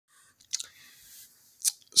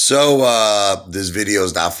This video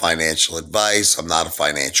is not financial advice. I'm not a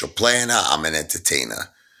financial planner. I'm an entertainer.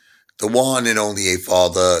 The one and only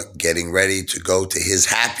Apefather getting ready to go to his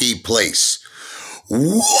happy place.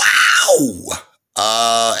 Wow!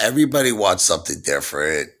 Everybody wants something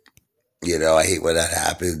different. I hate when that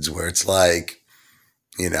happens where it's like,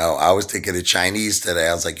 I was thinking of Chinese today.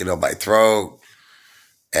 I was like, my throat.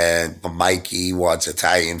 And Mikey wants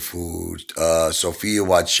Italian food. Sophia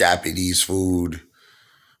wants Japanese food.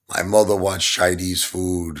 My mother wants Chinese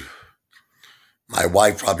food. My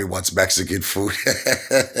wife probably wants Mexican food.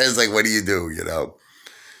 It's like, what do you do,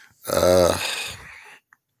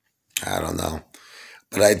 I don't know.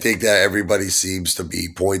 But I think that everybody seems to be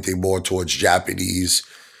pointing more towards Japanese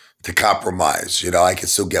to compromise. I can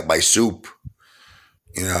still get my soup.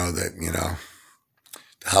 The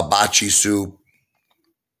hibachi soup.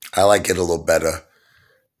 I like it a little better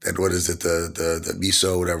than what is it, the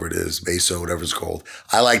miso, whatever it is, miso, whatever it's called.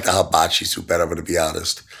 I like the hibachi soup better, I'm going to be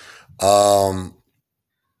honest. So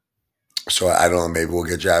I don't know, maybe we'll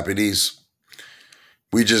get Japanese.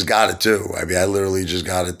 We just got it too. I mean, I literally just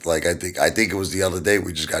got it. Like, I think it was the other day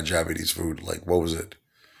we just got Japanese food. Like, what was it?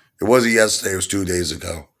 It wasn't yesterday. It was 2 days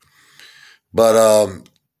ago. But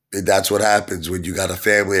that's what happens when you got a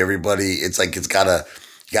family. Everybody, it's like you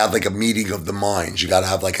got like a meeting of the minds. You got to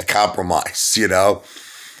have like a compromise,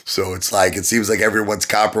 So it's like, it seems like everyone's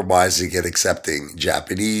compromising and accepting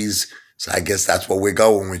Japanese. So I guess that's what we're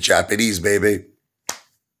going with, Japanese, baby.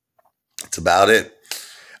 That's about it.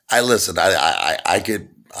 I love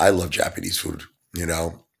Japanese food, I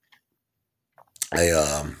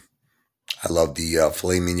love the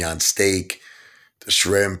filet mignon steak, the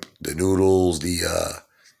shrimp, the noodles,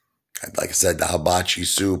 like I said, the hibachi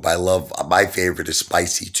soup. My favorite is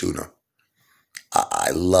spicy tuna. I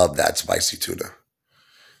love that spicy tuna.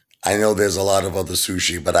 I know there's a lot of other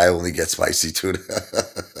sushi, but I only get spicy tuna.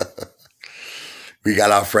 We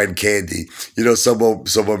got our friend Candy. Someone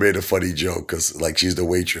made a funny joke because, like, she's the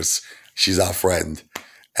waitress. She's our friend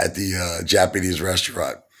at the Japanese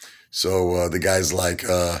restaurant. So the guy's like,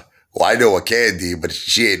 well, I know a Candy, but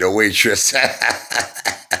she ain't no waitress.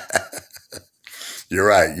 You're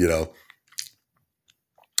right,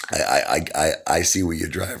 I see where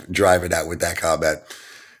you're driving at with that comment.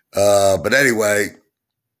 But anyway,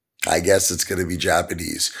 I guess it's going to be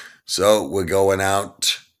Japanese. So we're going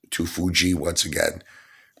out to Fuji once again.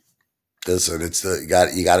 Listen, you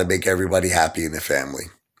got to make everybody happy in the family.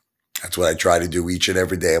 That's what I try to do each and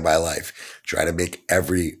every day of my life. Try to make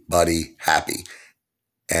everybody happy.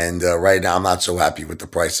 And right now, I'm not so happy with the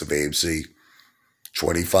price of AMC.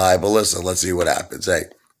 25. But listen, let's see what happens. Hey,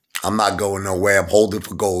 I'm not going nowhere. I'm holding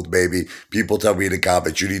for gold, baby. People tell me in the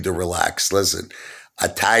comments, you need to relax. Listen,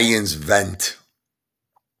 Italians vent.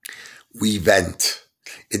 We vent.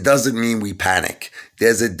 It doesn't mean we panic.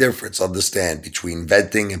 There's a difference, understand, between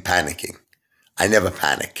venting and panicking. I never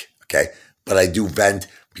panic, okay? But I do vent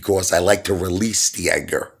because I like to release the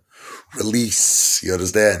anger. Release, you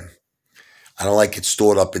understand? I don't like it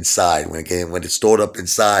stored up inside. When it's stored up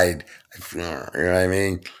inside, you know what I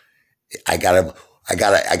mean? I gotta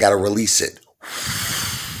release it.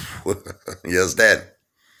 You understand?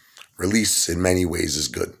 Release in many ways is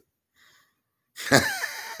good.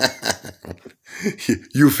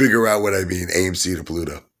 You figure out what I mean. AMC to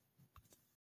Pluto.